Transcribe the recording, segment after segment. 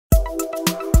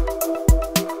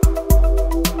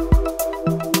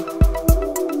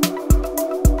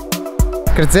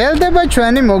გრძელდება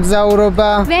ჩვენი მოგზაურობა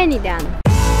ვენიდან.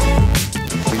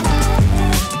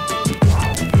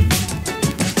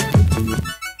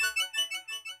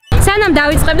 სანამ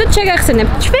დავიწყებდით,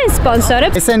 შეგახსენებთ ჩვენს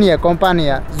სპონსორებს. ესენია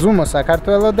კომპანია ზუმო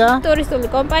საქართველო და ტურისტული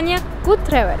კომპანია Good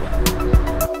Travel.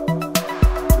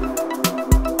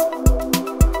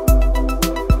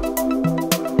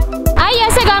 აი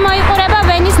ასე გამოიყურება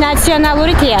ვენის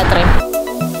ნაციონალური თეატრი.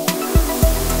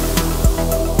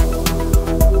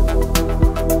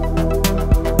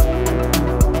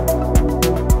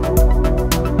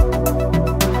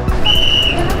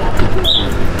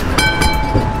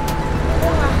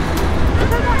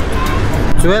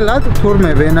 ძველად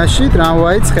თურმე ვენაში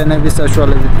ტრამვაი ცხენების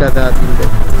საშუალებით გადაადგილდა.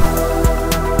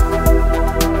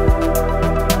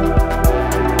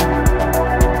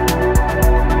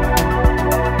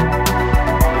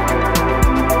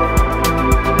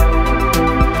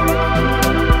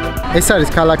 ეს არის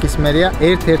ქალაქის მერია,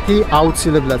 ერთ-ერთი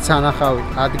აუცილებლად სანახავი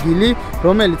ადგილი,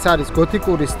 რომელიც არის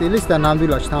გოთიკური სტილის და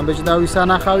ნამდვილად შთამბეჭდავი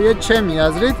სანახავია. ჩემი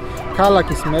აზრით,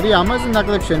 ქალაქის მერია ამაზე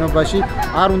ნაკლებ შენობაში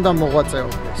არ უნდა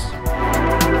მოღვაწეობდეს.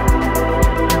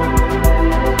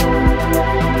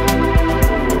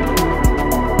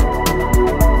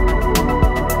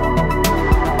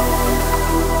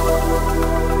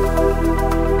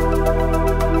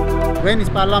 ვენის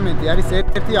პარლამენტი არის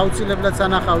ერთ-ერთი აუცილებლად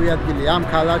სანახავი ადგილი ამ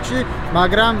ქალაქში,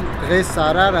 მაგრამ დღეს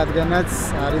არა, რადგანაც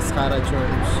არის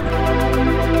ხარაჯოების.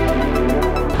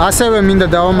 ასევე მინდა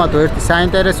დავამატო ერთი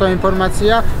საინტერესო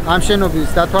ინფორმაცია, ამ შენობის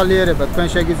დათვალიერება თქვენ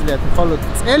შეგიძლიათ მხოლოდ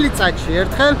წელიწადში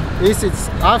ერთხელ, ისიც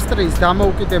ავსტრიის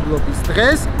დამოუკიდებლობის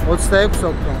დღეს, 26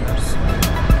 ოქტომბერს.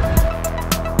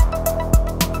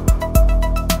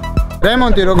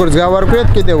 რემონტი როგორც გავარკვიეთ,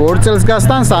 კიდევ 2 წელს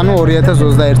გასტანს, ანუ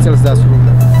 2021 წელს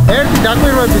დასრულდა. ერთი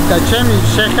დაკვირვებით და ჩემი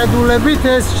შეხედულებით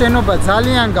ეს შენობა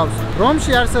ძალიან გავს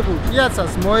რომში არსებულ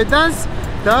პიაცას მოედანს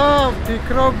და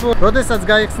ვფიქრობ, როდესაც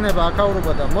გაიხსნება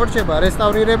აქაურობა და მორჩება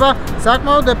რესტავრირება,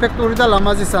 საკმაოდ ეფექტური და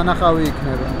ლამაზი სანახავი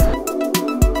იქნება.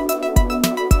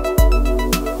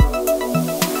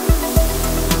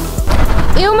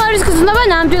 იუმორის გზნობა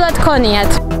ნამდვილად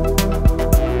ქონიათ.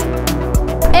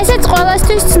 ესეც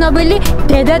ყველასთვის ცნობილი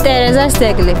დედა ტერეზას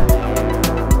ძეგლი.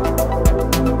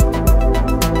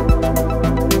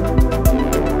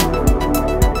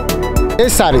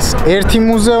 ეს არის ერთი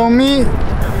მუზეუმი,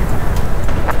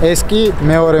 ეს კი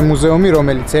მეორე მუზეუმი,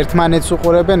 რომელიც ერთმანეთს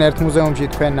უყურებენ, ერთ მუზეუმში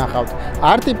თქვენ ნახავთ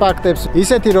არტეფაქტებს,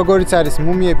 ისეთი როგორიც არის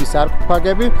მუმიების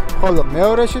სარკოფაგები, ხოლო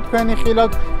მეორეში თქვენ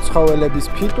იხილავთ ცხოველების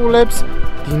ფიტულებს,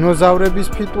 დინოზავრების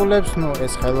ფიტულებს, ნუ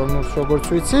ეს ხელოვნურს როგორც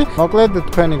ვიცი. მოკლედ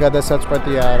თქვენი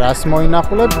გადასაწყვეტია რას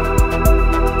მოინახულებთ.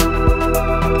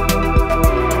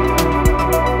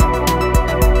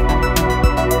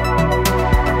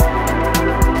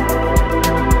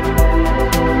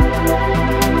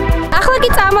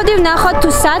 წამოდი ვნახოთ თუ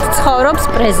სად ცხოვრობს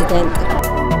პრეზიდენტი.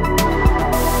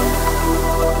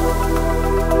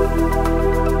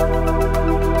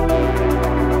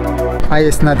 აი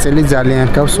ეს ნაწილი ძალიან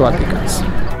გავს ვატიკანს.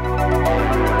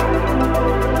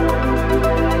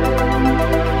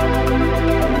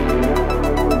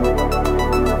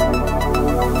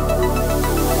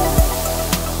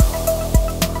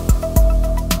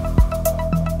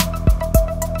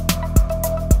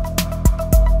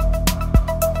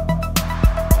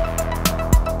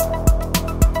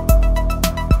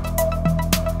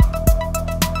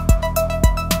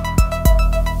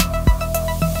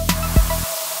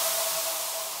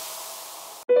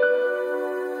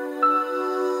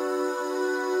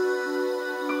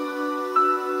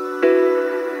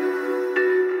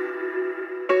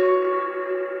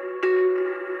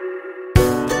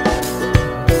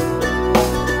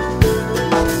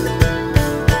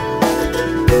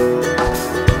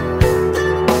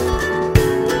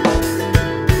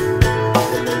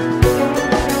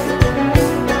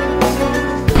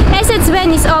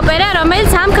 ვენის ოპერა,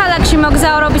 რომელიც ამ ქალაქში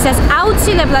მოგზაურობისას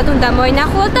აუცილებლად უნდა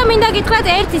მოინახულოთ და მინდა გითხრათ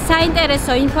ერთი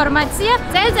საინტერესო ინფორმაცია.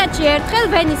 წელიწადში ერთხელ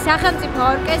ვენის სახელმწიფო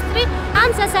ორკესტრი ამ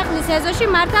სასახლის ეზოში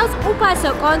მართავს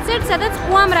უფასო კონცერტს, სადაც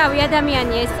უამრავი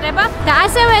ადამიანი ესწრება და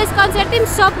ასევე ეს კონცერტი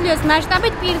მსოფლიოს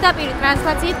მასშტაბით პირდაპირ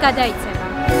ტრანსლაციით გადაიცემა.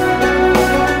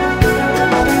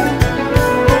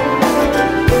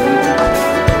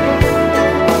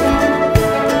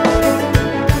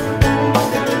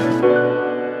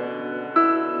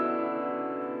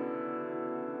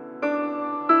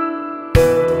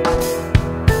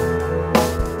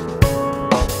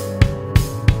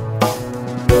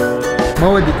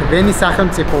 მოვედით ვენის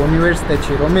სახელმწიფო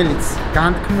უნივერსიტეტში, რომელიც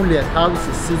განთქმულია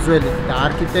თავისი სიძველით და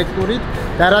არქიტექტურით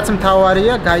და რაც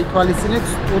მთავარია, გაითვალისწინეთ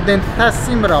სტუდენტთა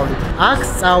სიმრავლით. აქ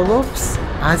სწავლობს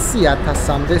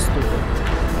 100,000-მდე სტუდენტი.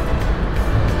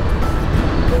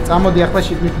 წამოდი ახლა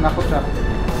შიგნით ვნახოთ რა.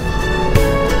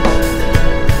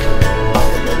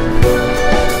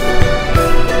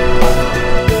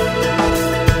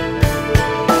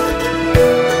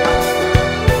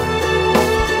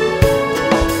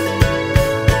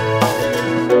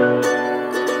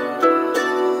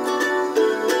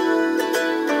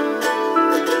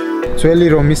 ძველი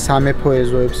რომის სამეფო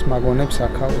ეზოებს მაგონებს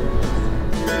აქაურ.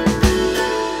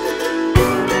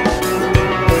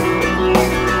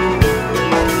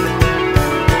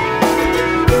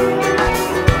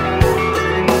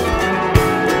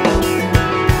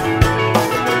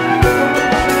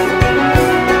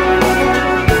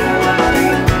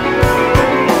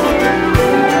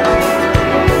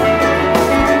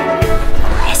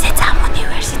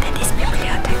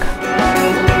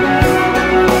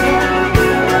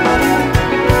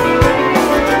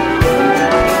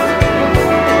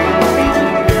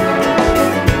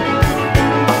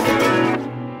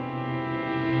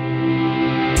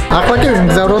 ახლა კი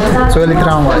ვიმგზავროთ ძველი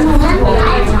ტრამვაით.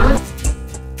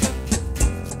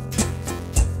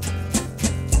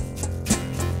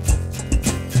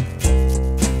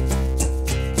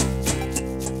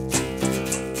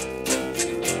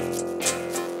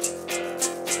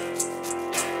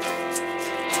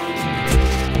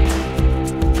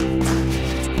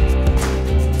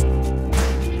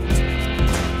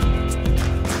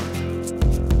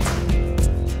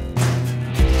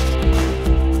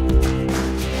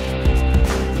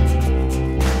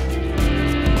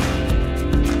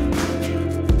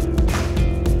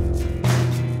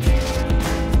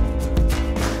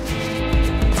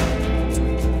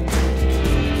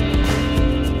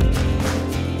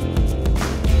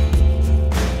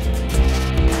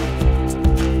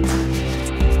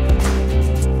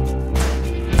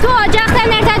 ოჯახთან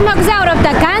ერთად მოგზაურობთ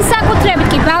და განსაკუთრებით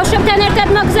კი ბავშვებთან ერთად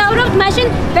მოგზაურობთ, მაშინ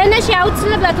ვენაში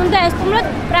აუცილებლად უნდა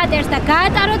ესტუმროთ პრატერს და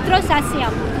გაატაროთ დრო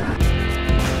სასიამოვნო.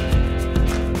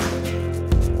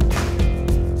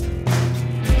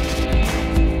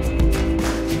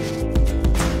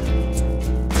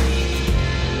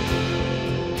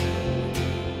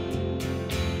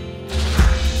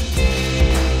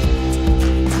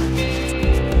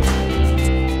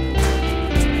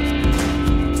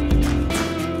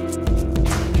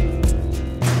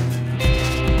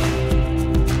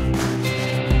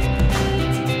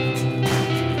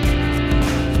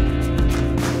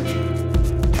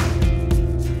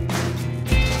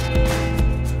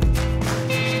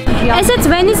 ესეც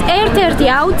ვენის ერთ-ერთი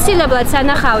აუცილებლად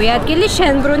სანახავი ადგილი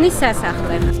შენბრუნის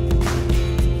სასახლე.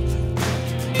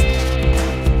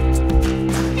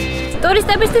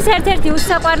 ტურისტებისთვის ერთ-ერთი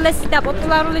უსაყვარლესი და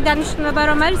პოპულარული დანიშნულება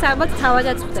რომ არის, ალბათ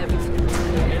თავადაც ხვდებით.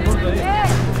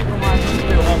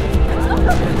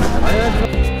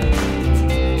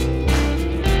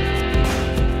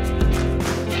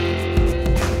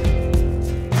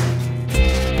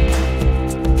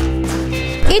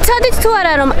 იცოდით თუ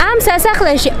არა, რომ ამ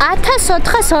სასახლეში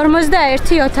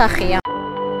 1451 ოთახია?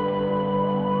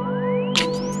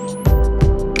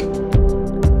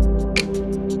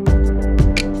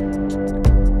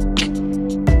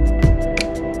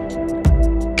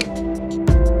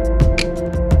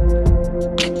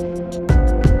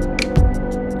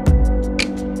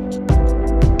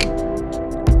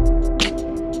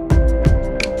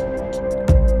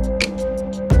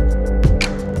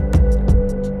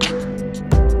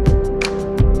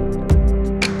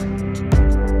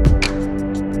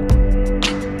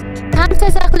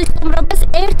 სასახლის სტუმრობას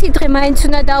ერთი დღე მაინც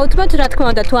უნდა დაუთმოთ, რა თქმა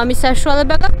უნდა, თუ ამის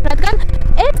საშუალება გაქვთ, რადგან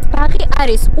ეს ბაღი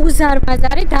არის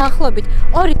უზარმაზარი, დაახლოებით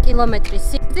 2 კილომეტრის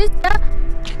სიგრძის და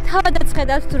თავადაც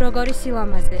ხედავთ თუ როგორი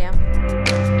სილამაზეა.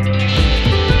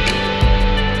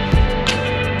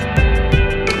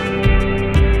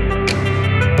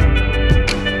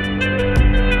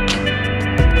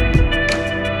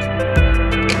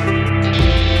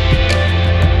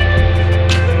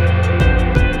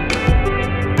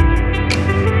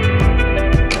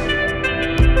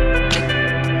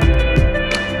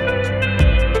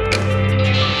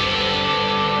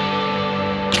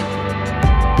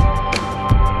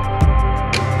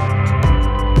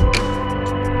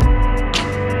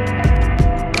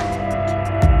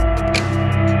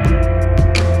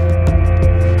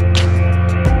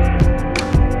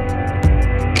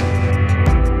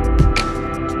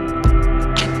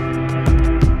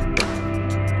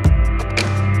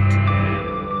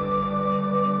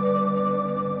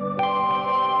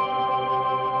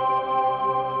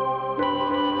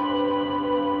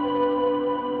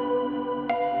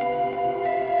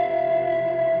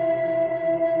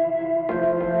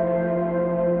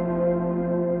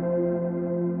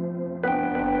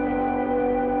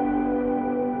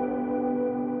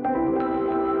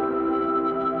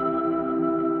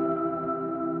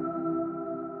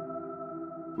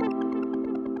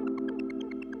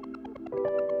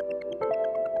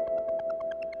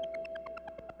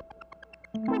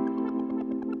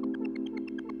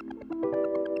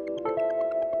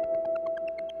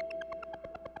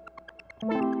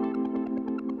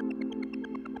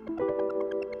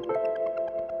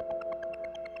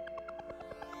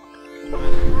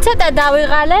 ცოტა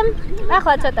დავიღალე,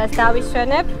 ახლა ცოტას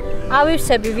დავისვენებ,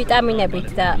 ავივსები ვიტამინებით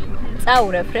და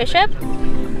წაურეფრეშებ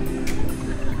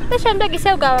და შემდეგ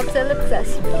ისევ გავაგრძელებ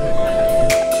გზას.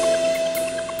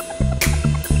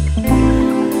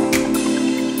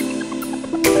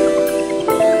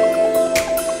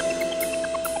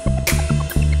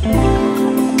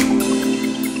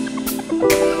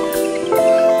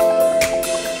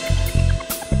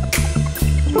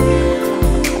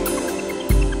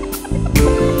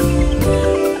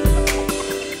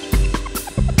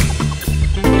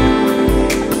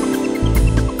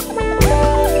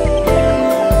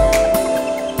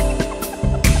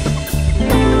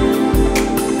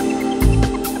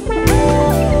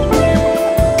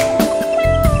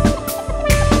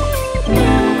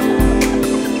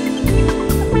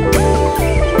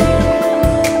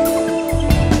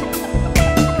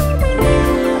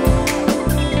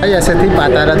 აი ასეთი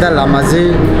პატარა და ლამაზი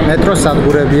მეტროს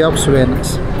სადგურები აქვს ვენას.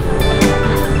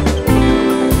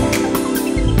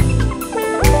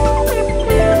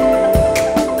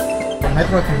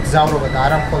 მეტროთი მგზავრობა და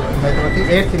არა მხოლოდ მეტროთი,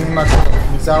 ერთი მიმართულებით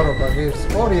მგზავრობა ღირს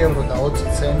 2 ევრო და 20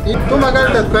 ცენტი. თუ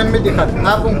მაგალითად თქვენ მიდიხართ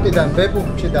A პუნქტიდან B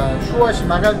პუნქტში და შუაში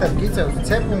მაგალითად გიწევს C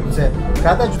პუნქტზე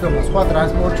გადაჯდომა სხვა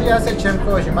ტრანსპორტში, ასეთ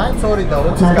შემთხვევაში მაინც 2 და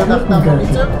 20-ის გადახდა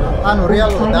მოგიწევთ. ანუ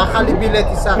რეალურად ახალი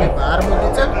ბილეთის აღება არ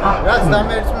მოგიწევთ, რაც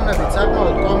დამერწმუნებით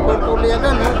საკმაოდ კომფორტულია და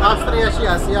ნუ ავსტრიაში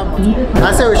ასეა მოწყობა.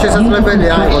 ასევე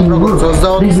შესაძლებელია აიღოთ როგორც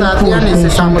 24 საათიანი, ისე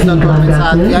 72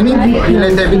 საათიანი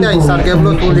ბილეთები და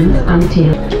ისარგებლოთ ულიმებით.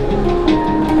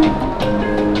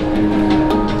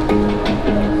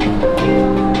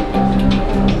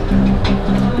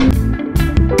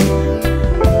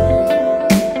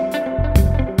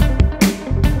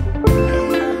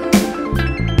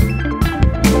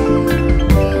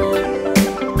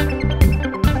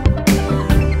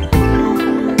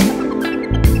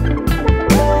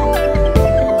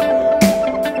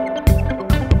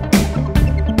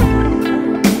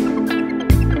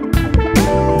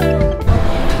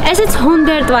 ესეც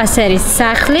უნდერტვასერის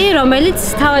სახლი, რომელიც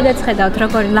თავადაც ხედავთ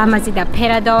როგორი ლამაზი და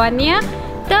ფერადოვანია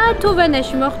და თუ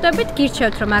ვენაში მოხვდებით,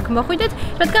 გირჩევთ რომ აქ მოხვიდეთ,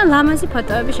 რადგან ლამაზი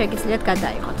ფოტოები შეგიძლიათ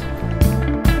გადაიღოთ.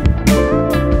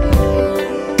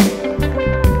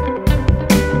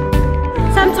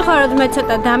 სამწუხაროდ მე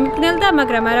ცოტა დამიგნელდა,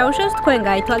 მაგრამ არა უშავს თქვენ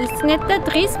გაითვალისწინეთ და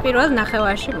დღის პირველ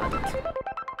ნახევარში მოდით.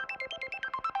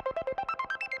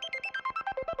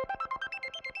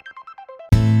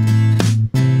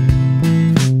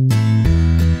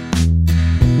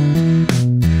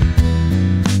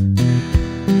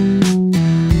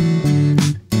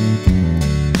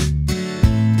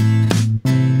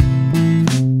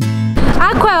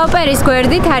 ოპერის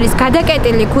გვერდით არის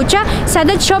გადაკეტილი ქუჩა,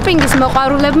 სადაც შოპინგის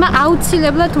მოყვარულებმა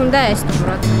აუცილებლად უნდა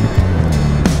ესტუმროთ.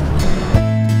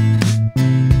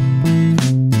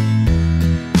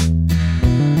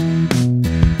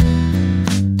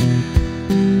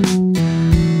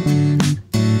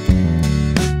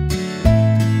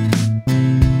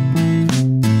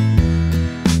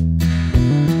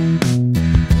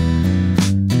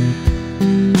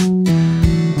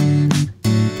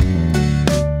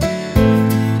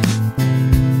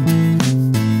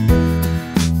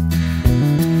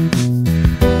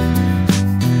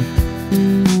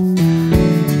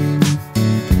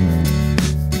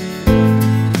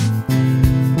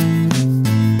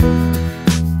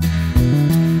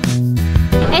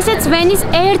 ესეც ვენის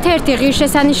ერთ-ერთი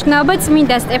ღირსშესანიშნაობა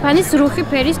წმინდა სტეფანის რუხი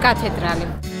ფერის კათედრალი.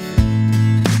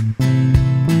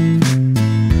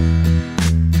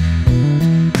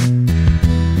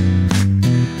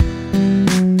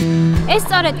 ეს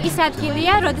სწორედ ის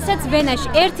ადგილია, როდესაც ვენაში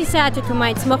 1 საათი თუ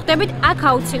მაინც მოხვდებით, აქ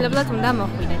აუცილებლად უნდა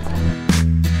მოხვიდეთ.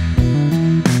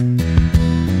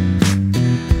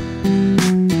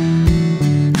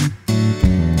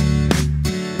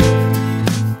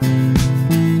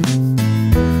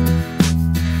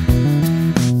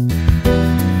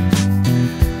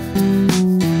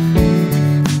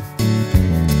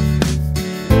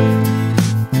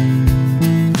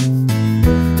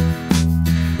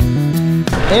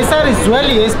 ეს არის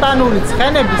ძველი ესპანური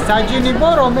ცხენების საჯინიბო,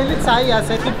 რომელიც აი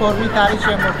ასეთი ფორმით არის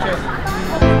შემორჩენილი.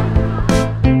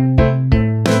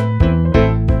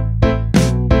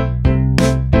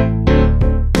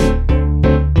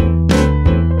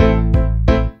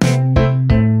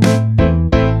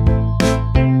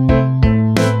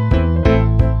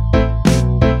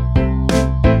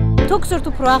 თუ გსურთ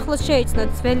უფრო ახლოს შეიცნოთ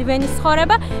ძველი ვენის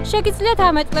ცხოვრება, შეგიძლიათ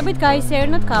ამ ეტლებით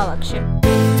გაისეირნოთ ქალაქში.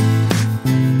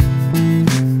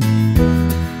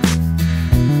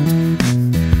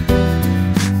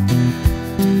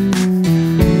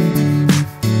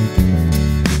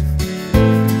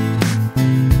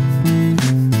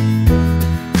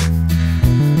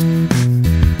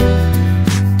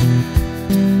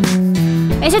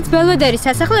 ესეც ბელვედერის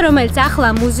სასახლე, რომელიც ახლა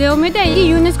მუზეუმია და იგი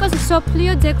იუნესკოს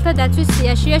მსოფლიო ძეგლთა დაცვის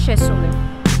სიაშია შესული.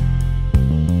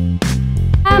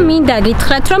 მინდა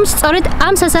გითხრათ, რომ სწორედ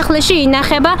ამ სასახლეში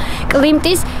ინახება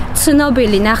კლიმტის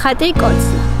ცნობილი ნახატი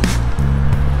კოცი.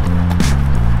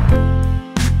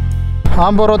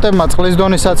 ამ ბოროტებმა წყლის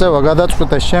დონის აწევა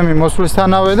გადაწყვიტეს ჩემი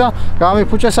მოსვლისთანავე და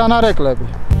გამიფუჭეს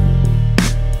ანარეკლები.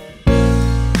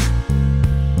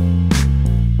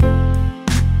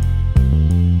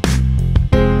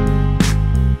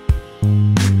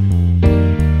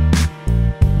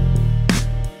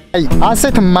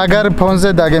 ასეთ მაგარ ფონზე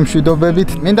დაგემშვიდობებით.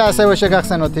 მინდა ასევე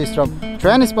შეგახსენოთ ის, რომ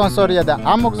ჩვენი სპონსორია და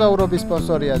ამ მოგზაურობის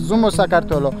სპონსორია ზუმო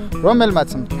საქართველო, რომელმაც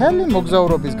მთელი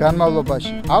მოგზაურობის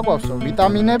განმავლობაში აგვავსო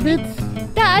ვიტამინებით.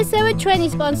 და ასევე ჩვენი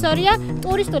სპონსორია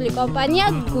ტურისტული კომპანია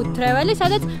Good Travel,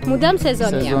 სადაც მუდამ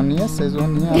სეზონია.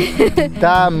 სეზონია.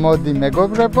 და მოდი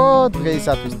მეგობრებო,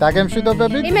 დღეისათვის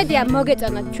დაგემშვიდობებით. იმედია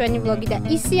მოგეწონათ ჩვენი ვლოგი და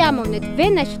ისე ამოვნეთ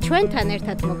ვენაში ჩვენთან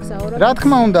ერთად მოგზაურობთ. რა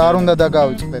თქმა უნდა, არ უნდა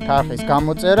დაგავიწყდეთ არხის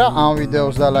გამოწერა, ამ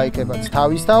ვიდეოს დალაიქებაც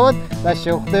თავისთავად და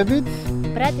შევხვდებით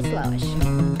ბრატისლავაში.